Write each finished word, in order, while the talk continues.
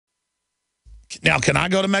Now, can I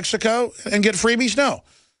go to Mexico and get freebies? No.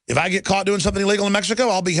 If I get caught doing something illegal in Mexico,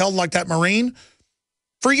 I'll be held like that Marine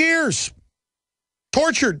for years,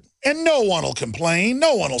 tortured, and no one will complain.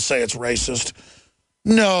 No one will say it's racist.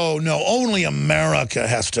 No, only America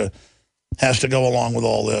has to go along with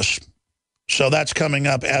all this. So that's coming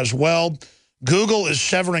up as well. Google is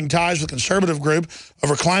severing ties with conservative group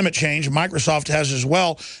over climate change. Microsoft has as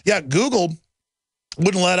well. Yeah, Google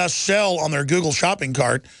wouldn't let us sell on their Google shopping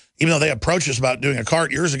cart, even though they approached us about doing a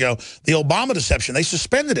cart years ago. The Obama deception, they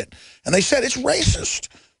suspended it. And they said it's racist.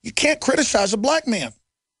 You can't criticize a black man.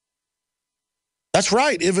 That's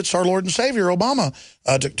right, if it's our Lord and Savior, Obama,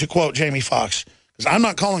 to quote Jamie Foxx. Because I'm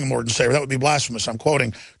not calling him Lord and Savior. That would be blasphemous. I'm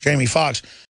quoting Jamie Foxx.